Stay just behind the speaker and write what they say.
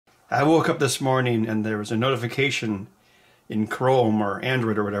I woke up this morning and there was a notification in Chrome or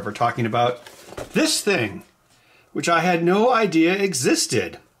Android or whatever talking about this thing, which I had no idea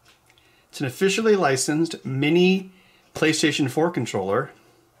existed. It's an officially licensed mini PlayStation 4 controller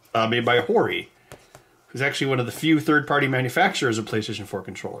made by Hori, who's actually one of the few third-party manufacturers of PlayStation 4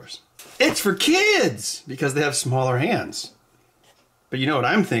 controllers. It's for kids because they have smaller hands. But you know what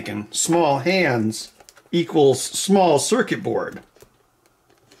I'm thinking? Small hands equals small circuit board.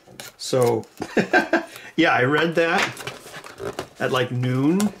 So, yeah, I read that at like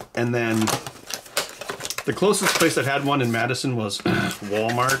noon, and then the closest place that had one in Madison was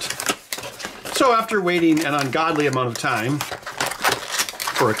Walmart. So after waiting an ungodly amount of time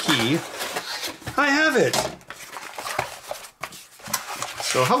for a key, I have it.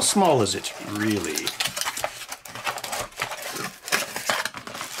 So how small is it, really?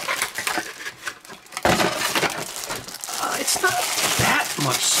 It's not that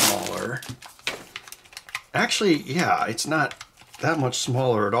much smaller. Actually, yeah, it's not that much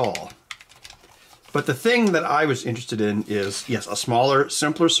smaller at all. But the thing that I was interested in is, yes, a smaller,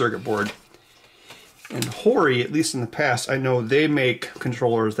 simpler circuit board. And Hori, at least in the past, I know they make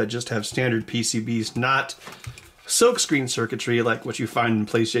controllers that just have standard PCBs, not silkscreen circuitry like what you find in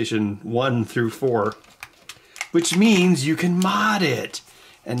PlayStation 1 through 4. Which means you can mod it.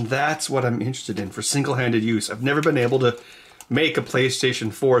 And that's what I'm interested in for single-handed use. I've never been able to make a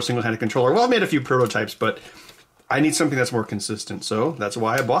PlayStation 4 single-handed controller. Well, I've made a few prototypes, but I need something that's more consistent, so that's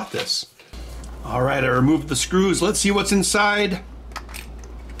why I bought this. All right, I removed the screws. Let's see what's inside.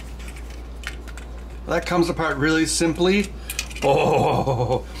 That comes apart really simply.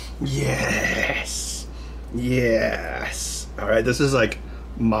 Oh, yes. Yes. All right, this is like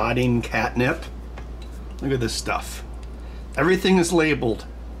modding catnip. Look at this stuff. Everything is labeled.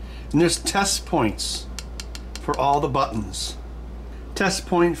 And there's test points for all the buttons. Test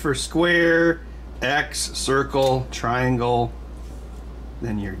point for square, X, circle, triangle.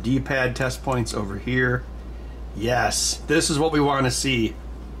 Then your D-pad test points over here. Yes, this is what we want to see.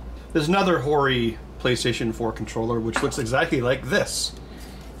 There's another Hori PlayStation 4 controller which looks exactly like this.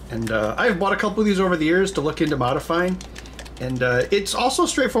 And I've bought a couple of these over the years to look into modifying. And it's also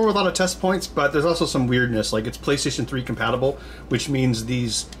straightforward with a lot of test points, but there's also some weirdness. Like, it's PlayStation 3 compatible, which means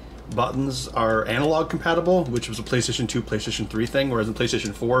these buttons are analog compatible, which was a PlayStation 2, PlayStation 3 thing, whereas in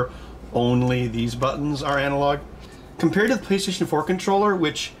PlayStation 4, only these buttons are analog. Compared to the PlayStation 4 controller,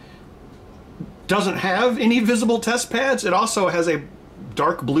 which doesn't have any visible test pads, it also has a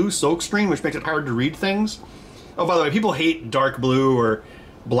dark blue silk screen, which makes it hard to read things. Oh, by the way, people hate dark blue or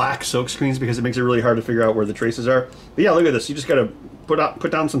black silk screens because it makes it really hard to figure out where the traces are. But yeah, look at this. You just gotta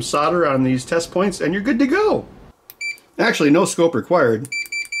put down some solder on these test points and you're good to go. Actually, no scope required.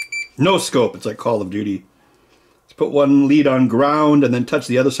 No scope. It's like Call of Duty. Let's put one lead on ground and then touch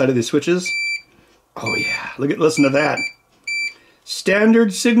the other side of these switches. Oh yeah, listen to that.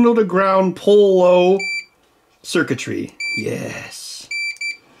 Standard signal to ground pull low circuitry. Yes.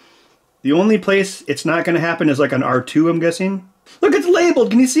 The only place it's not going to happen is like on R2, I'm guessing. Look, it's labeled.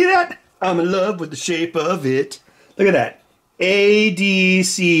 Can you see that? I'm in love with the shape of it. Look at that.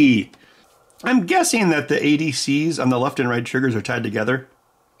 ADC. I'm guessing that the ADCs on the left and right triggers are tied together.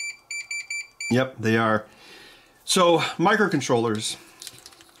 Yep, they are. So, microcontrollers,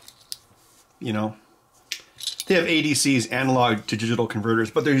 you know, they have ADCs, analog to digital converters,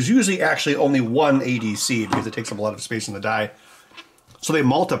 but there's usually actually only one ADC because it takes up a lot of space in the die. So they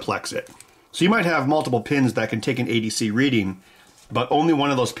multiplex it. So you might have multiple pins that can take an ADC reading, but only one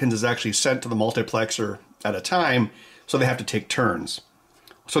of those pins is actually sent to the multiplexer at a time, so they have to take turns.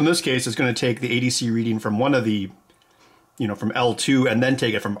 So in this case, it's going to take the ADC reading from one of the, you know, from L2 and then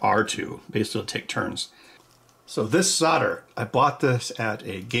take it from R2, basically take turns. So this solder, I bought this at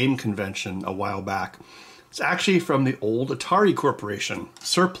a game convention a while back. It's actually from the old Atari Corporation,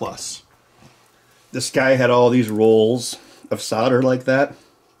 surplus. This guy had all these rolls of solder like that.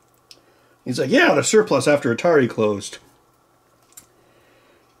 He's like, yeah, they're surplus after Atari closed.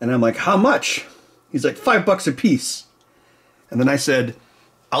 And I'm like, how much? He's like, $5 a piece. And then I said,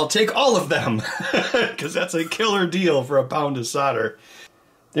 I'll take all of them, because that's a killer deal for a pound of solder.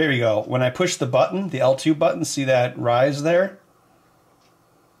 There you go. When I push the button, the L2 button, see that rise there?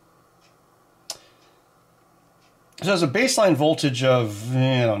 So it has a baseline voltage of,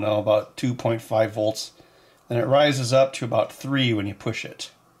 I don't know, about 2.5 volts. Then it rises up to about 3 when you push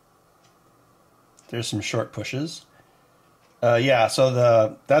it. There's some short pushes. Yeah,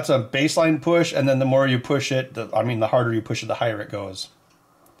 so that's a baseline push, and then the more you push it, the harder you push it, the higher it goes.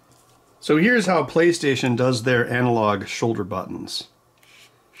 So here's how PlayStation does their analog shoulder buttons.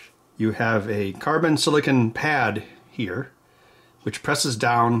 You have a carbon silicon pad here, which presses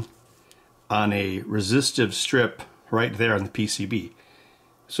down on a resistive strip right there on the PCB.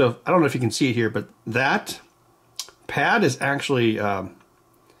 So I don't know if you can see it here, but that pad is actually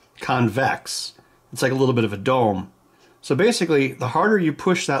convex. It's like a little bit of a dome. So basically, the harder you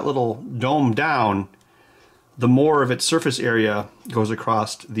push that little dome down, the more of its surface area goes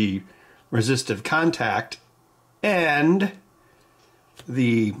across the resistive contact, and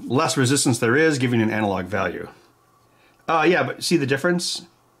the less resistance there is, giving an analog value. Yeah, but see the difference?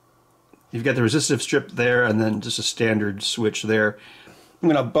 You've got the resistive strip there, and then just a standard switch there. I'm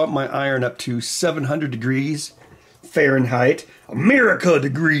gonna bump my iron up to 700 degrees Fahrenheit. America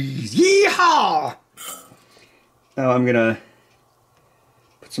degrees, yeehaw! Now I'm gonna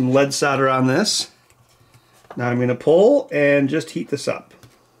put some lead solder on this. Now I'm gonna pull and just heat this up.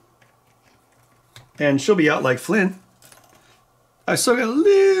 And she'll be out like Flynn. I still got a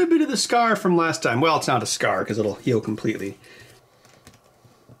little bit of the scar from last time. Well, it's not a scar because it'll heal completely.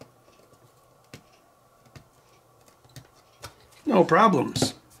 No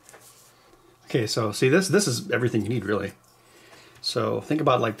problems. Okay, so see this is everything you need really. So think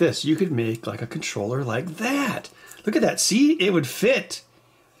about it like this. You could make like a controller like that. Look at that. See, it would fit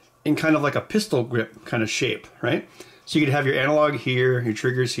in kind of like a pistol grip kind of shape, right? So you could have your analog here, your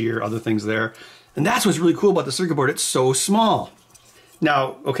triggers here, other things there. And that's what's really cool about the circuit board. It's so small.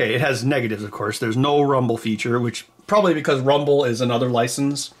 Now, okay, it has negatives, of course. There's no rumble feature, which probably because rumble is another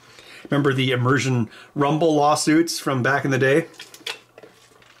license. Remember the immersion rumble lawsuits from back in the day?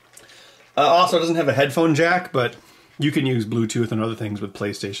 Also, it doesn't have a headphone jack, but you can use Bluetooth and other things with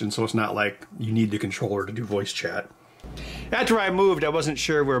PlayStation, so it's not like you need the controller to do voice chat. After I moved, I wasn't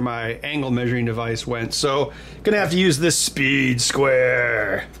sure where my angle measuring device went, so gonna have to use this speed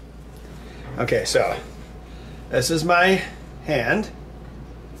square. Okay, so this is my hand.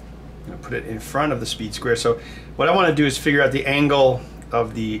 I'm gonna put it in front of the speed square. So what I want to do is figure out the angle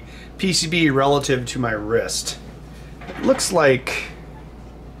of the PCB relative to my wrist. It looks like,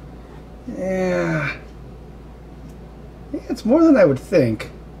 yeah, it's more than I would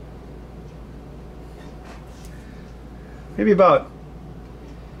think. Maybe about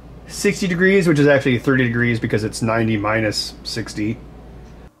 60 degrees, which is actually 30 degrees because it's 90 minus 60.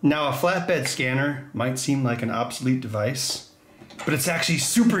 Now, a flatbed scanner might seem like an obsolete device, but it's actually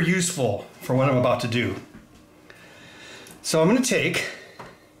super useful for what I'm about to do. So I'm going to take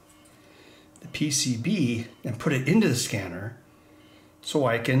the PCB and put it into the scanner so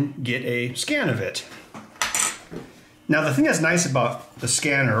I can get a scan of it. Now, the thing that's nice about the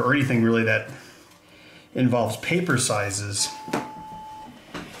scanner, or anything really that involves paper sizes,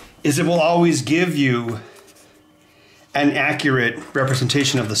 is it will always give you an accurate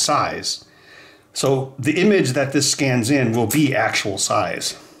representation of the size. So the image that this scans in will be actual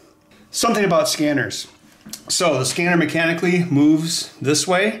size. Something about scanners. So the scanner mechanically moves this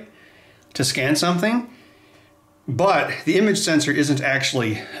way to scan something, but the image sensor isn't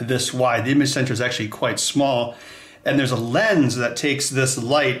actually this wide. The image sensor is actually quite small, and there's a lens that takes this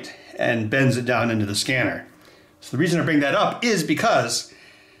light and bends it down into the scanner. So the reason I bring that up is because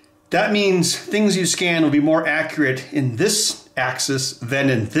that means things you scan will be more accurate in this axis than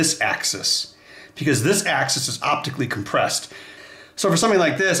in this axis, because this axis is optically compressed. So for something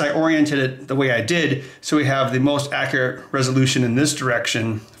like this, I oriented it the way I did so we have the most accurate resolution in this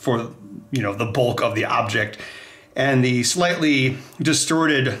direction for, you know, the bulk of the object, and the slightly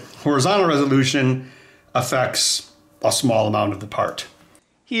distorted horizontal resolution affects a small amount of the part.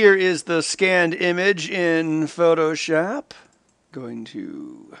 Here is the scanned image in Photoshop. Going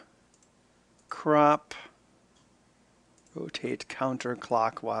to crop, rotate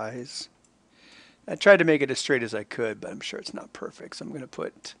counterclockwise. I tried to make it as straight as I could, but I'm sure it's not perfect. So I'm going to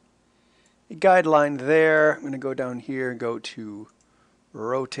put a guideline there. I'm going to go down here and go to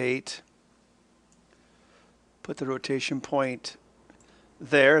rotate. Put the rotation point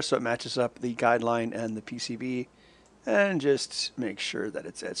there so it matches up the guideline and the PCB. And just make sure that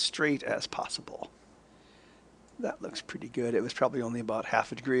it's as straight as possible. That looks pretty good. It was probably only about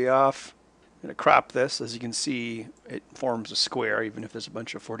half a degree off. I'm going to crop this. As you can see, it forms a square even if there's a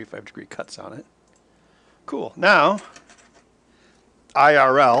bunch of 45-degree cuts on it. Cool. Now,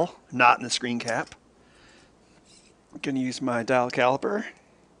 IRL, not in the screen cap. I'm going to use my dial caliper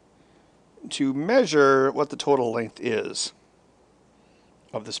to measure what the total length is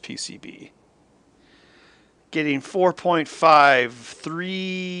of this PCB. Getting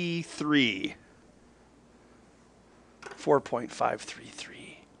 4.533.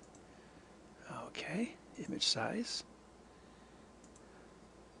 4.533. Okay, image size.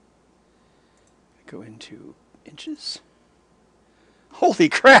 Go into inches. Holy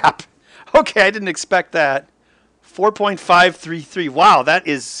crap! Okay, I didn't expect that. 4.533. Wow, that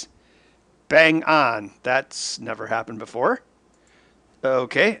is Bang on. That's never happened before.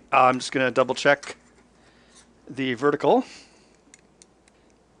 Okay, I'm just going to double check the vertical.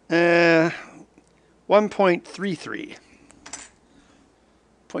 1.33.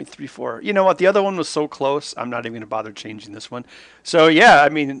 0.34. You know what? The other one was so close, I'm not even going to bother changing this one. So yeah, I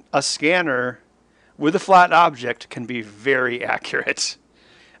mean, a scanner with a flat object can be very accurate.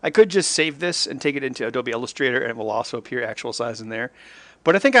 I could just save this and take it into Adobe Illustrator, and it will also appear actual size in there.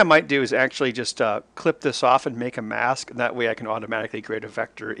 But I think I might do is actually just clip this off and make a mask, and that way I can automatically create a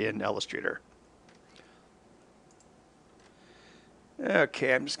vector in Illustrator.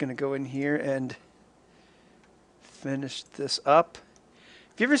 Okay, I'm just going to go in here and finish this up.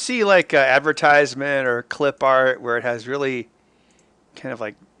 If you ever see like advertisement or clip art where it has really kind of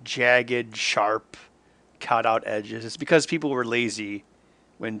like jagged, sharp, cut out edges, it's because people were lazy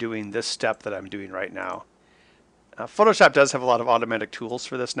when doing this step that I'm doing right now. Photoshop does have a lot of automatic tools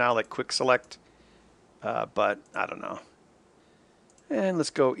for this now, like quick select, but I don't know. And let's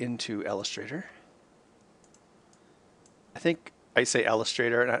go into Illustrator. I think I say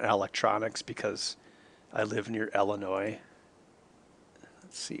Illustrator, not electronics, because I live near Illinois.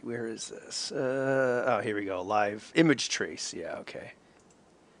 Let's see, where is this? Oh, here we go. Live image trace. Yeah, okay.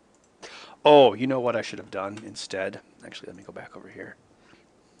 Oh, you know what I should have done instead? Actually, let me go back over here.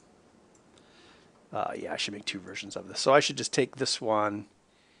 Yeah, I should make two versions of this. So I should just take this one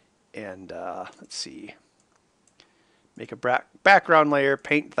and, let's see, make a background layer,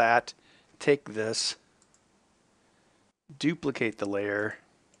 paint that, take this, duplicate the layer,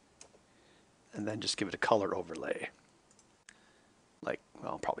 and then just give it a color overlay. Like,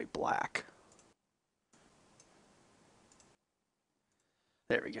 well, probably black.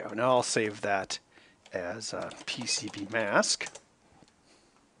 There we go. Now I'll save that as a PCB mask.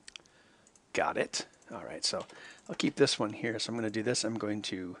 Got it. All right, so I'll keep this one here. So I'm going to do this. I'm going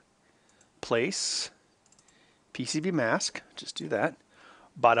to place PCB mask. Just do that.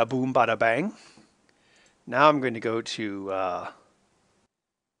 Bada boom, bada bang. Now I'm going to go to, I'm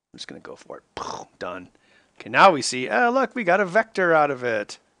just going to go for it. Done. Okay, now we see, oh, look, we got a vector out of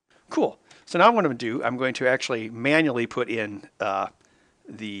it. Cool. So now what I'm going to do, I'm going to actually manually put in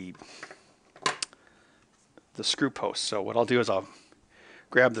the screw post. So what I'll do is I'll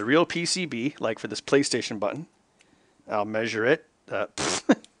grab the real PCB, like for this PlayStation button. I'll measure it.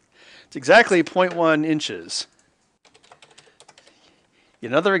 It's exactly 0.1 inches.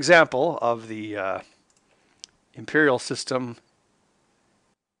 Another example of the imperial system.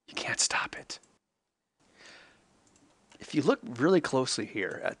 You can't stop it. If you look really closely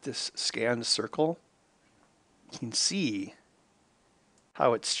here at this scanned circle, you can see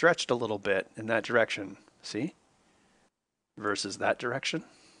how it's stretched a little bit in that direction. See? Versus that direction.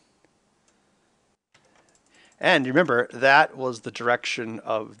 And remember, that was the direction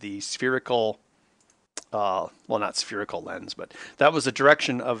of the spherical, well, not spherical lens, but that was the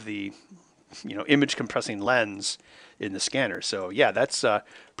direction of the, image compressing lens in the scanner. So yeah, that's a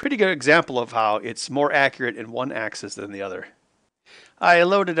pretty good example of how it's more accurate in one axis than the other. I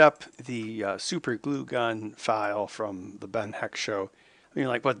loaded up the super glue gun file from the Ben Heck show. I mean,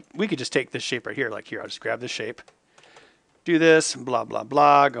 like, but we could just take this shape right here. Like here, I'll just grab this shape, do this, blah, blah,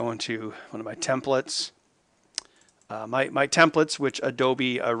 blah, go into one of my templates. My templates, which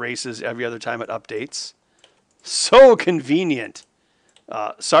Adobe erases every other time it updates. So convenient.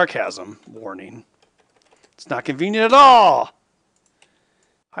 Sarcasm warning. It's not convenient at all.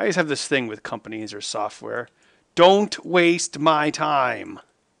 I always have this thing with companies or software. Don't waste my time.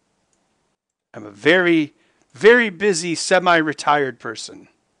 I'm a very, very busy, semi-retired person.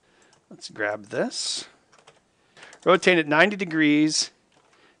 Let's grab this. Rotate it 90 degrees.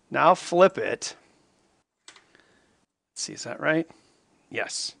 Now flip it. Let's see, is that right?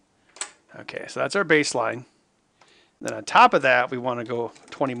 Yes. Okay, so that's our baseline. Then on top of that, we want to go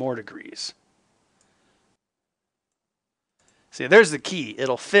 20 more degrees. See, there's the key.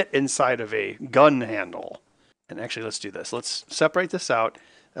 It'll fit inside of a gun handle. And actually, let's do this. Let's separate this out,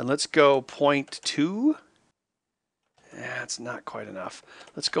 and let's go 0.2. That's not quite enough.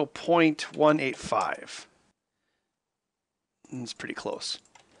 Let's go 0.185. It's pretty close.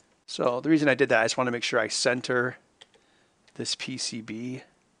 So the reason I did that, I just want to make sure I center this PCB.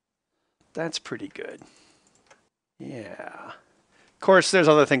 That's pretty good. Yeah. Of course, there's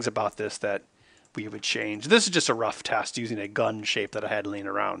other things about this that we would change. This is just a rough test using a gun shape that I had laying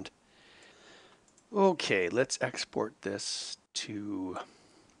around. Okay, let's export this to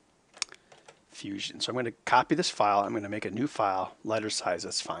Fusion. So I'm going to copy this file. I'm going to make a new file, letter size,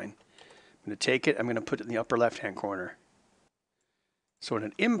 that's fine. I'm going to take it, I'm going to put it in the upper left-hand corner. So when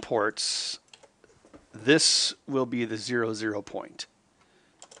it imports, this will be the 0, 0 point.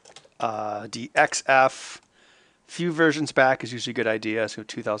 DXF. Few versions back is usually a good idea, so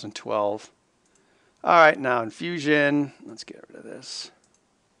 2012. All right, now in Fusion, let's get rid of this.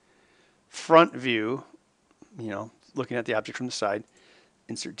 Front view, you know, looking at the object from the side.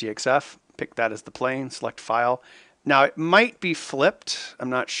 Insert DXF, pick that as the plane, select file. Now it might be flipped, I'm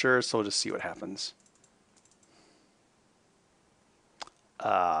not sure, so we'll just see what happens.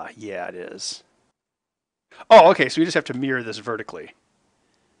 Yeah, it is. Oh, okay, so we just have to mirror this vertically,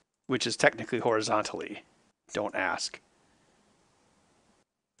 which is technically horizontally. Don't ask.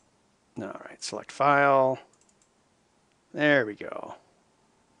 All right, select file. There we go.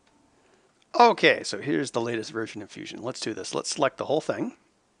 Okay, so here's the latest version of Fusion. Let's do this. Let's select the whole thing.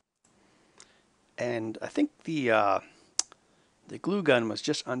 And I think the glue gun was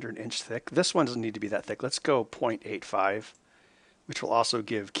just under an inch thick. This one doesn't need to be that thick. Let's go 0.85, which will also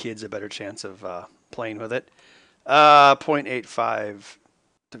give kids a better chance of playing with it. 0.85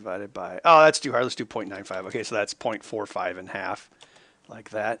 divided by, oh, that's too hard. Let's do 0.95. Okay, so that's 0.45 in half, like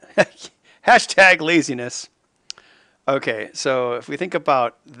that. Hashtag laziness. Okay, so if we think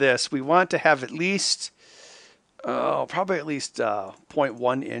about this, we want to have at least, probably at least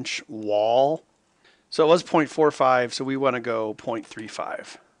 0.1 inch wall. So it was 0.45, so we want to go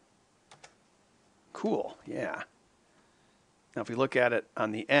 0.35. Cool, yeah. Now if we look at it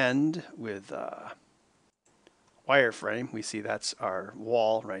on the end with wireframe, we see that's our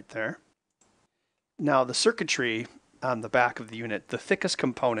wall right there. Now the circuitry on the back of the unit, the thickest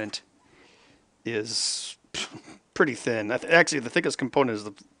component is pretty thin. Actually, the thickest component is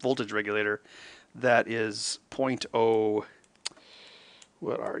the voltage regulator. That is 0.0,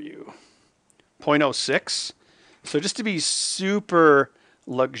 what are you? 0.06. So just to be super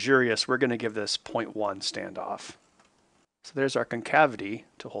luxurious, we're going to give this 0.1 standoff. So there's our concavity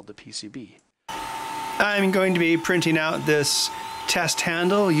to hold the PCB. I'm going to be printing out this test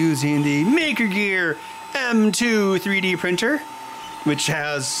handle using the Maker Gear M2 3D printer, which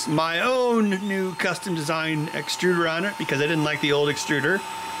has my own new custom design extruder on it because I didn't like the old extruder.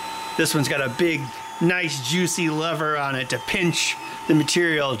 This one's got a big, nice, juicy lever on it to pinch the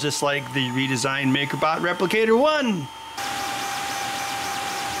material, just like the redesigned MakerBot Replicator 1.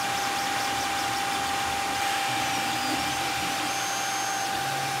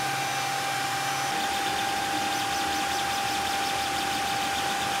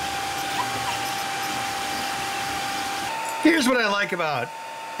 Here's what I like about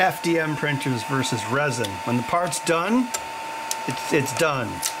FDM printers versus resin. When the part's done, it's done.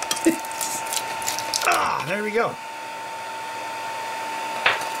 Ah, there we go.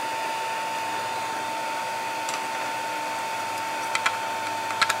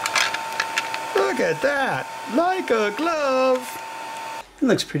 Look at that, like a glove. It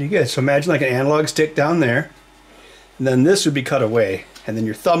looks pretty good. So imagine like an analog stick down there, and then this would be cut away, and then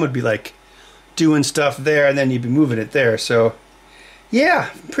your thumb would be like doing stuff there, and then you'd be moving it there. So yeah,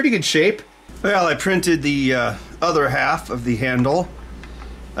 pretty good shape. Well, I printed the other half of the handle.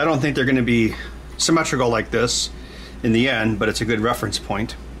 I don't think they're going to be symmetrical like this in the end, but it's a good reference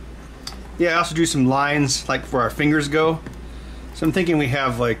point. Yeah, I also drew some lines like where our fingers go. So I'm thinking we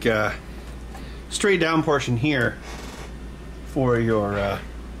have like a straight down portion here for your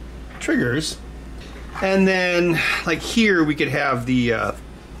triggers, and then like here we could have the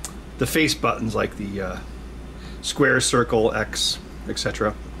face buttons, like the square, circle, X,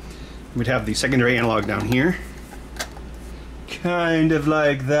 etc. We'd have the secondary analog down here, kind of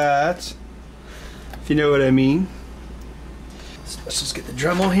like that, if you know what I mean. So let's just get the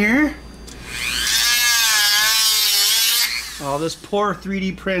Dremel here. Oh, this poor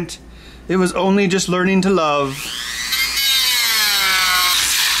 3D print. It was only just learning to love.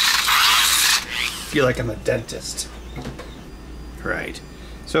 I feel like I'm a dentist. Right.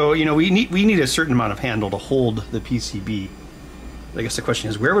 So, you know, we need a certain amount of handle to hold the PCB. I guess the question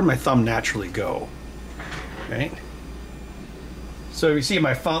is, where would my thumb naturally go? Right? So you see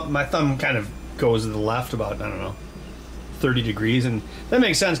my thumb kind of goes to the left about, I don't know, 30 degrees, and that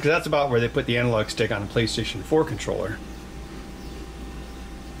makes sense because that's about where they put the analog stick on a PlayStation 4 controller.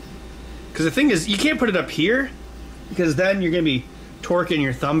 Because the thing is, you can't put it up here, because then you're going to be torquing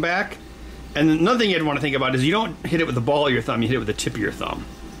your thumb back. And another thing you'd want to think about is you don't hit it with the ball of your thumb, you hit it with the tip of your thumb.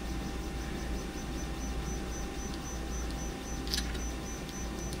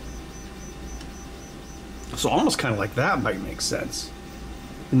 So almost kind of like that might make sense.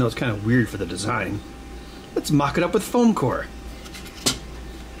 Even though it's kind of weird for the design. Let's mock it up with foam core.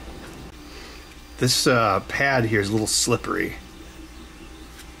 This pad here is a little slippery.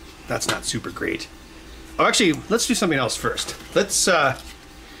 That's not super great. Oh, actually, let's do something else first. Let's, yeah,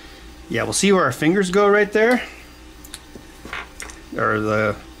 we'll see where our fingers go right there. Or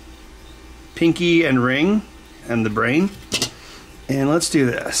the pinky and ring and the brain. And let's do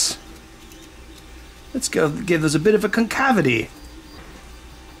this. Let's go give this a bit of a concavity.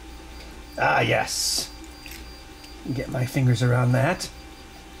 Ah, yes. Get my fingers around that.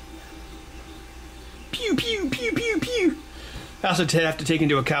 Pew, pew, pew, pew, pew. I also have to take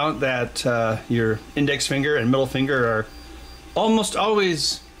into account that your index finger and middle finger are almost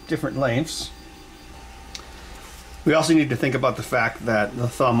always different lengths. We also need to think about the fact that the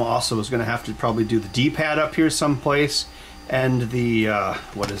thumb also is going to have to probably do the D-pad up here someplace, and the,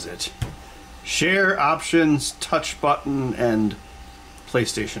 what is it? Share, options, touch button, and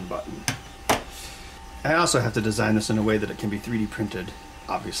PlayStation button. I also have to design this in a way that it can be 3D printed,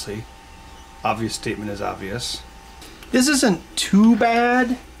 obviously. Obvious statement is obvious. This isn't too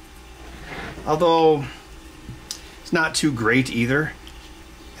bad, although it's not too great either.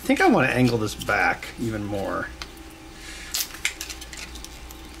 I think I want to angle this back even more.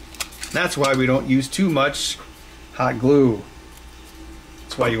 That's why we don't use too much hot glue.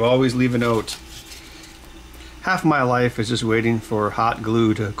 That's why you always leave a note. Half my life is just waiting for hot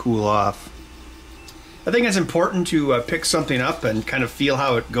glue to cool off. I think it's important to pick something up and kind of feel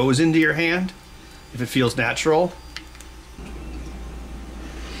how it goes into your hand, if it feels natural.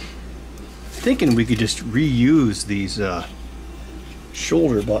 Thinking we could just reuse these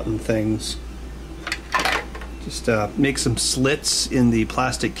shoulder button things. Just make some slits in the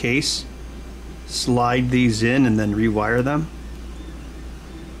plastic case, slide these in, and then rewire them.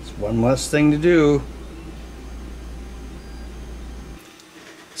 It's one less thing to do.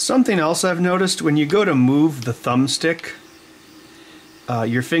 Something else I've noticed, when you go to move the thumbstick,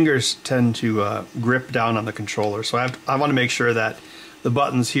 your fingers tend to grip down on the controller. So I want to make sure that the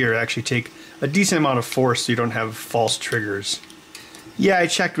buttons here actually take a decent amount of force so you don't have false triggers. Yeah, I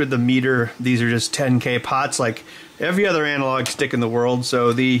checked with the meter. These are just 10K pots like every other analog stick in the world.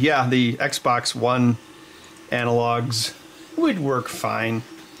 So the Xbox One analogs would work fine.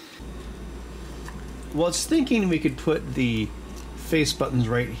 Well, I was thinking we could put the face buttons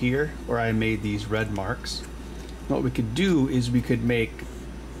right here where I made these red marks. What we could do is we could make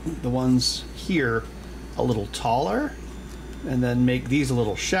the ones here a little taller and then make these a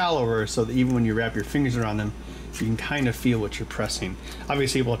little shallower so that even when you wrap your fingers around them, you can kind of feel what you're pressing.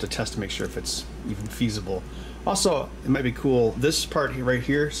 Obviously, we'll have to test to make sure if it's even feasible. Also, it might be cool, this part here, right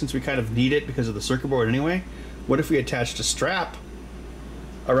here, since we kind of need it because of the circuit board anyway, what if we attached a strap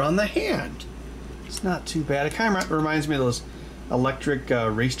around the hand? It's not too bad. It kind of reminds me of those electric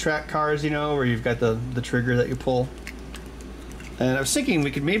racetrack cars, you know, where you've got the trigger that you pull. And I was thinking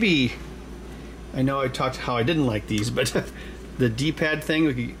we could maybe, I know I talked how I didn't like these, but the D-pad thing,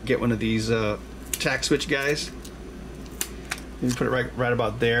 we could get one of these tack switch guys. Maybe put it right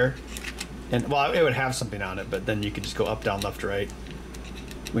about there. And well, it would have something on it, but then you could just go up, down, left, right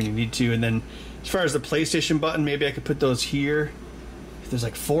when you need to. And then as far as the PlayStation button, maybe I could put those here. There's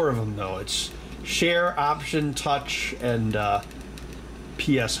like 4 of them though. It's share, option, touch, and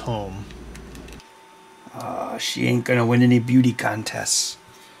PS Home. She ain't gonna win any beauty contests,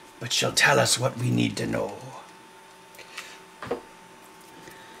 but she'll tell us what we need to know.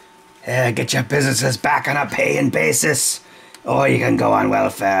 Get your businesses back on a paying basis, or you can go on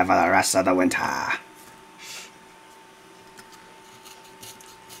welfare for the rest of the winter.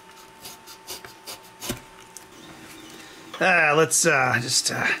 Let's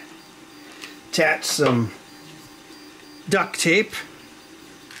just attach some duct tape.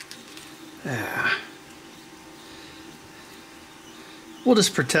 We'll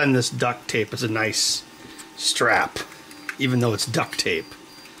just pretend this duct tape is a nice strap, even though it's duct tape.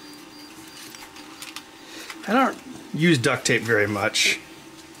 I don't use duct tape very much.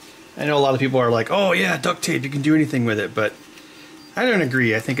 I know a lot of people are like, oh yeah, duct tape, you can do anything with it, but I don't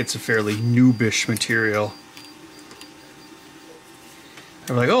agree. I think it's a fairly noobish material.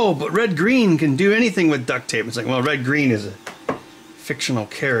 They're like, oh, but Red Green can do anything with duct tape. It's like, well, Red Green is a fictional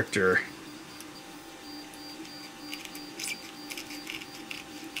character.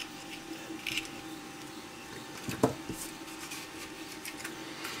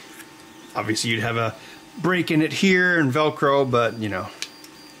 Obviously, you'd have a break in it here and Velcro, but, you know.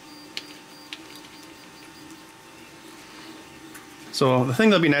 So the thing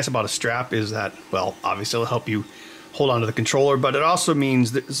that'll be nice about a strap is that, well, obviously it'll help you hold on to the controller, but it also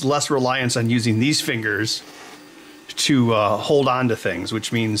means there's less reliance on using these fingers to hold on to things,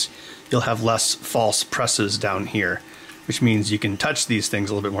 which means you'll have less false presses down here, which means you can touch these things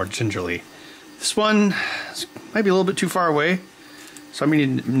a little bit more gingerly. This one might be a little bit too far away, so I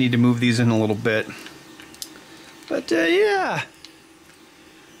need to move these in a little bit. But yeah,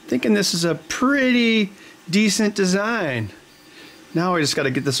 thinking this is a pretty decent design. Now I just got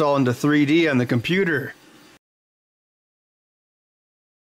to get this all into 3D on the computer.